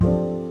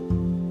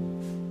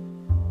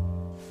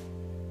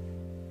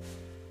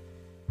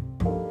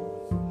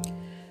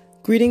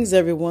Greetings,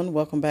 everyone.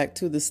 Welcome back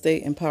to the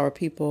Stay Empower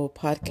People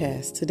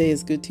podcast. Today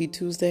is Good Tea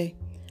Tuesday.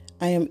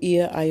 I am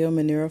Iya Ayo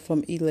Manira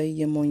from Ile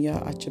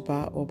Yemonya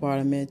Achaba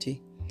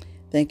Obarameji.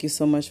 Thank you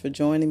so much for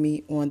joining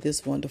me on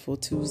this wonderful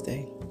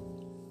Tuesday.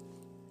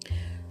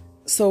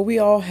 So we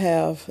all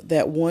have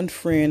that one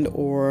friend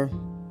or,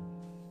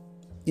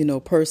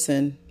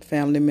 person,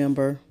 family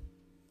member,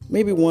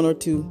 maybe one or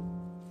two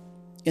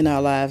in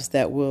our lives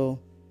that will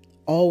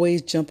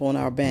always jump on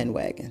our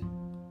bandwagon.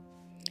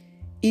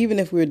 Even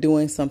if we're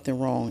doing something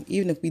wrong,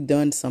 even if we've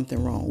done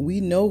something wrong, we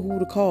know who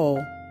to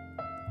call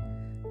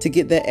to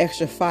get that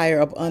extra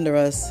fire up under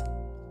us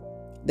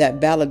that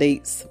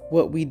validates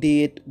what we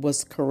did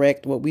was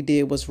correct, what we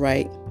did was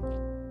right.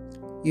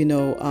 We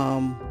know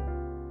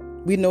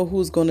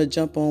who's going to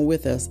jump on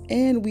with us.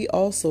 And we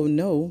also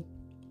know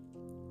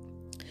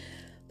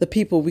the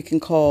people we can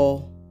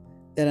call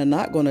that are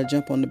not going to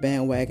jump on the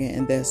bandwagon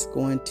and that's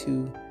going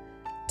to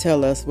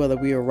tell us whether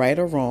we are right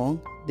or wrong.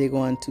 They're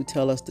going to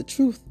tell us the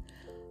truth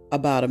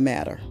about a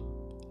matter.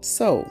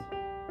 So,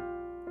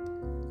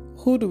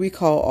 who do we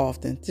call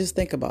often? Just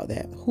think about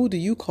that. Who do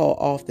you call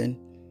often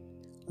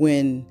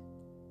when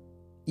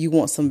you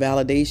want some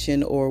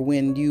validation or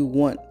when you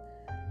want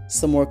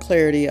some more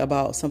clarity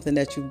about something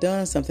that you've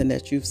done, something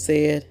that you've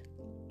said,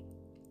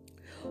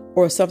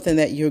 or something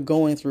that you're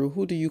going through?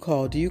 Who do you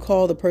call? Do you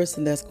call the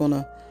person that's going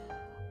to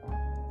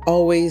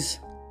always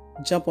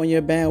jump on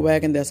your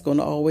bandwagon, that's going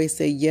to always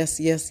say yes,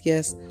 yes,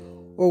 yes?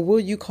 Or will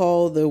you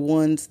call the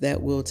ones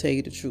that will tell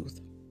you the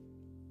truth?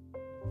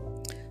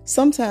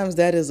 Sometimes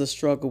that is a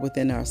struggle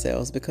within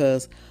ourselves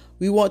because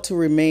we want to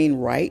remain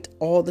right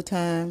all the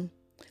time.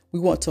 We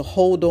want to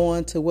hold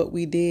on to what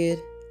we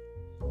did,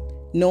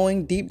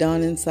 knowing deep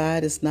down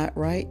inside it's not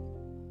right.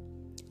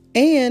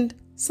 And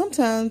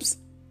sometimes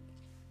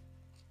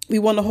we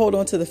want to hold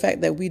on to the fact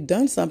that we've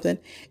done something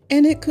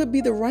and it could be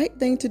the right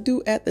thing to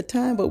do at the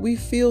time, but we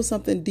feel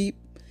something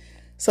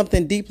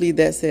deeply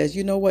that says,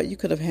 you know what, you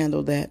could have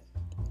handled that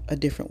a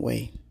different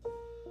way.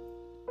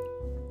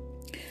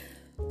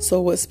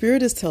 So what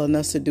Spirit is telling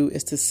us to do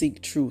is to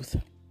seek truth.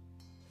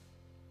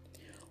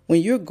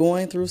 When you're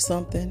going through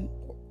something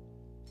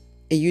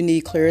and you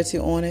need clarity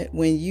on it,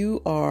 when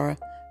you are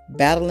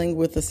battling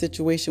with a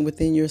situation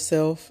within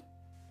yourself,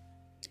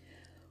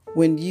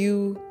 when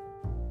you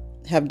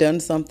have done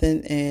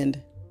something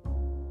and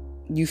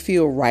you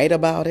feel right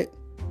about it,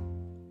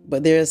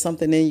 but there is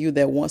something in you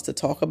that wants to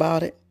talk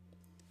about it,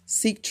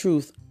 seek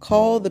truth.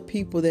 Call the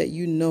people that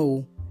you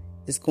know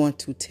is going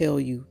to tell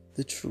you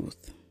the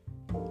truth.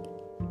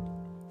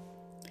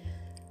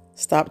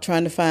 Stop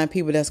trying to find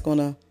people that's going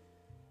to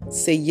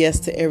say yes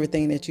to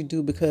everything that you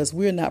do, because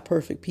we're not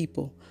perfect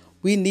people.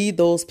 We need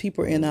those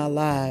people in our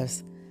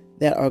lives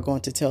that are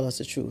going to tell us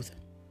the truth.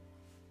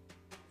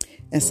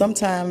 And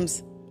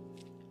sometimes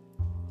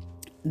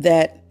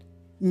that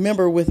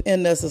member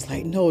within us is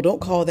like, no,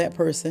 don't call that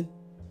person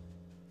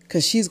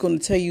because she's going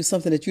to tell you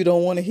something that you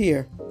don't want to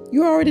hear.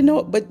 You already know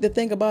it. But the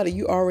thing about it,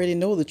 you already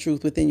know the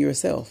truth within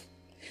yourself.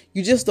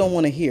 You just don't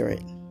want to hear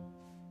it.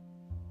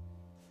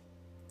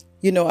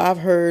 I've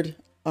heard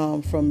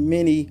from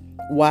many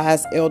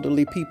wise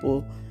elderly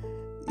people,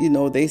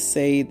 they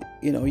say,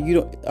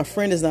 a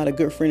friend is not a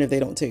good friend if they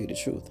don't tell you the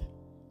truth.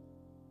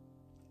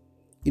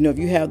 If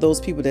you have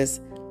those people that's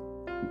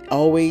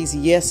always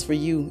yes for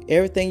you,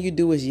 everything you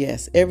do is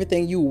yes.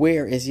 Everything you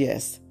wear is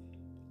yes.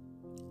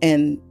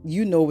 And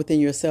you know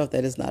within yourself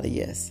that it's not a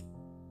yes.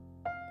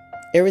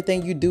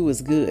 Everything you do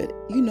is good.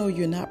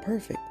 You're not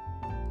perfect.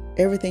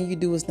 Everything you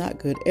do is not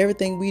good.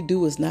 Everything we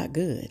do is not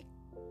good.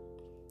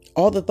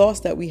 All the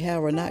thoughts that we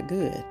have are not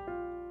good.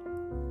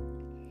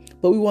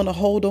 But we want to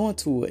hold on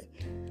to it.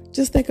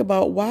 Just think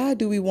about, why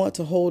do we want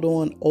to hold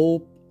on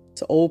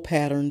to old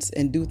patterns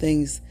and do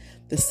things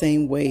the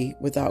same way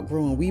without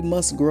growing? We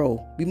must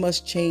grow. We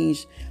must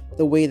change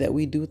the way that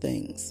we do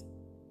things.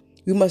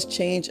 We must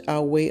change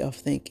our way of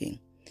thinking.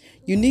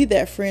 You need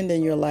that friend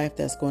in your life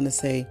that's going to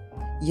say,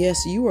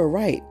 yes, you are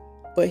right,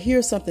 but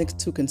here's something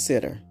to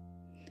consider.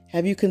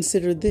 Have you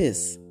considered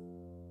this?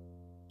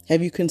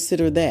 Have you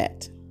considered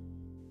that?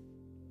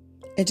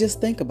 And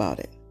just think about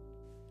it.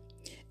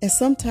 And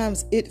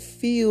sometimes it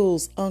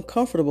feels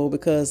uncomfortable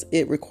because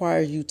it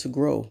requires you to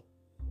grow.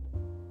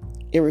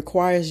 It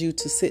requires you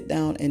to sit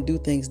down and do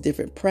things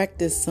different.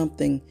 Practice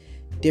something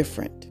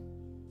different.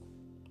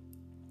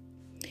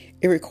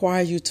 It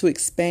requires you to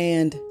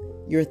expand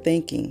your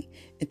thinking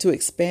and to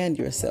expand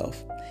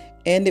yourself.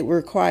 And it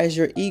requires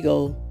your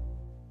ego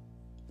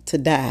to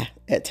die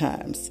at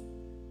times.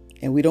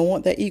 And we don't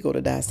want that ego to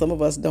die. Some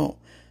of us don't.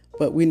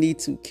 But we need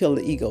to kill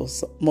the ego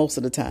most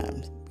of the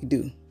time. We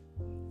do.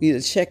 We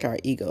need to check our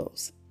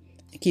egos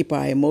and keep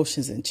our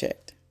emotions in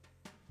check.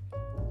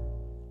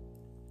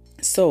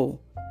 So,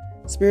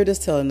 Spirit is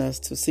telling us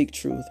to seek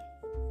truth.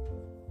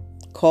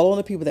 Call on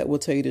the people that will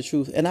tell you the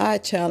truth. And I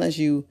challenge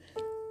you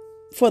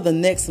for the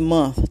next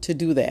month to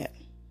do that.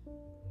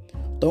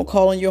 Don't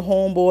call on your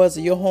homeboys or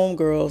your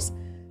homegirls,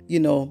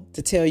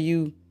 to tell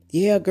you,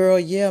 yeah, girl,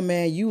 yeah,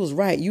 man, you was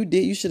right.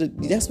 You should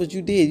have, that's what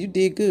you did. You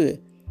did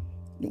good.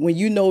 When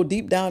you know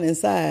deep down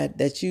inside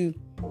that you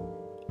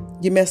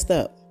you messed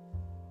up.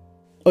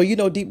 Or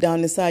deep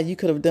down inside, you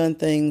could have done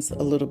things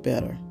a little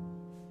better.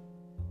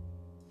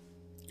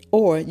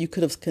 Or you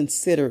could have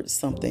considered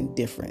something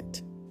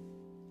different.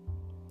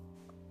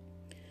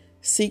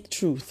 Seek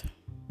truth.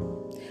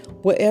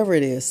 Whatever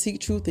it is, seek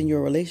truth in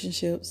your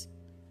relationships.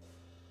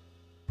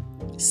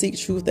 Seek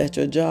truth at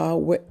your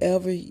job,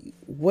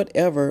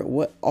 whatever,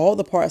 all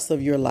the parts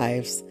of your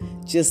lives,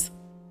 just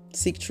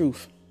seek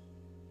truth.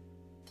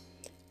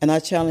 And I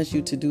challenge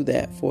you to do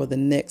that for the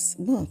next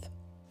month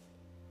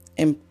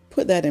and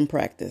put that in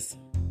practice.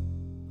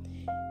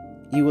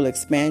 You will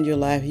expand your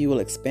life. You will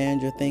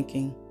expand your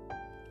thinking.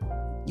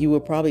 You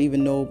will probably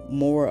even know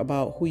more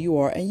about who you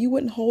are, and you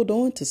wouldn't hold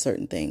on to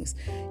certain things.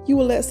 You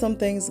will let some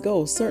things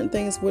go. Certain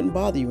things wouldn't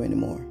bother you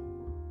anymore.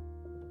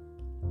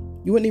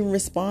 You wouldn't even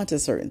respond to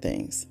certain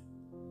things.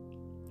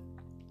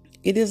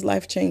 It is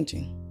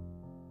life-changing.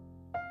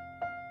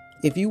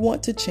 If you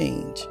want to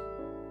change,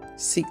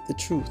 seek the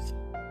truth.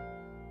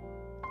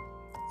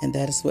 And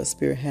that is what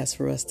Spirit has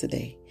for us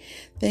today.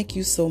 Thank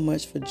you so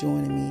much for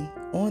joining me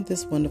on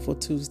this wonderful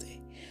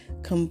Tuesday.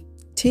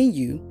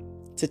 Continue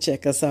to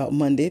check us out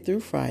Monday through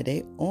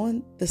Friday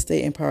on the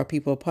Stay Empowered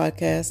People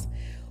podcast.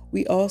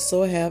 We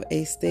also have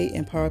a Stay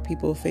Empowered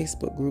People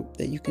Facebook group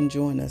that you can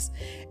join us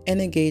and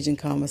engage in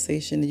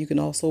conversation. And you can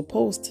also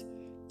post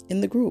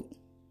in the group.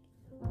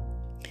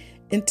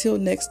 Until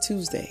next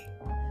Tuesday,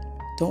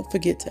 don't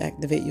forget to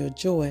activate your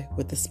joy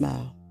with a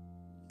smile.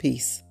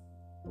 Peace.